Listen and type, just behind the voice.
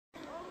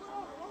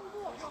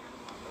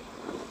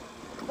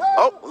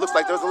looks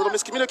like there was a little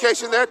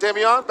miscommunication there.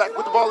 Dameon back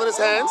with the ball in his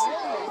hands.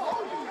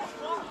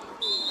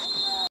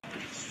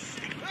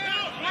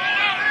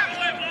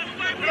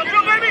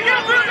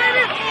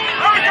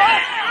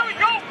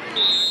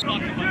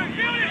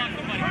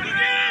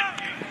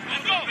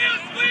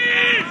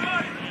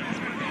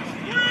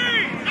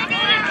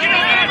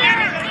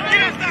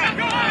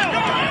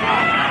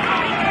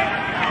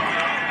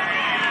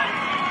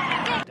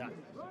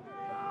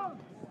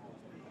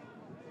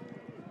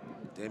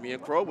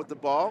 Dameon Crowe with the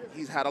ball.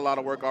 He's had a lot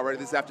of work already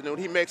this afternoon.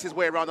 He makes his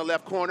way around the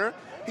left corner.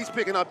 He's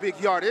picking up big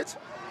yardage.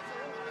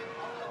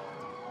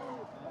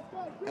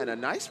 And a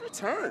nice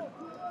return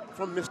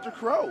from Mr.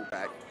 Crowe.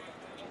 Back.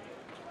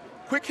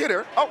 Quick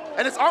hitter. Oh,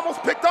 and it's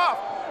almost picked off.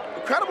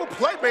 Incredible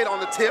play made on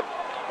the tip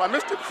by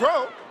Mr.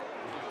 Crowe.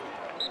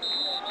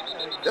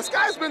 This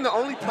guy's been the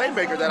only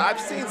playmaker that I've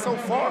seen so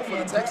far for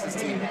the Texas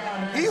team.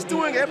 He's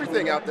doing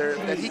everything out there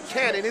that he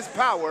can in his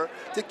power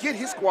to get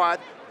his squad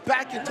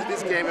back into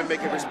this game and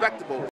make it respectable.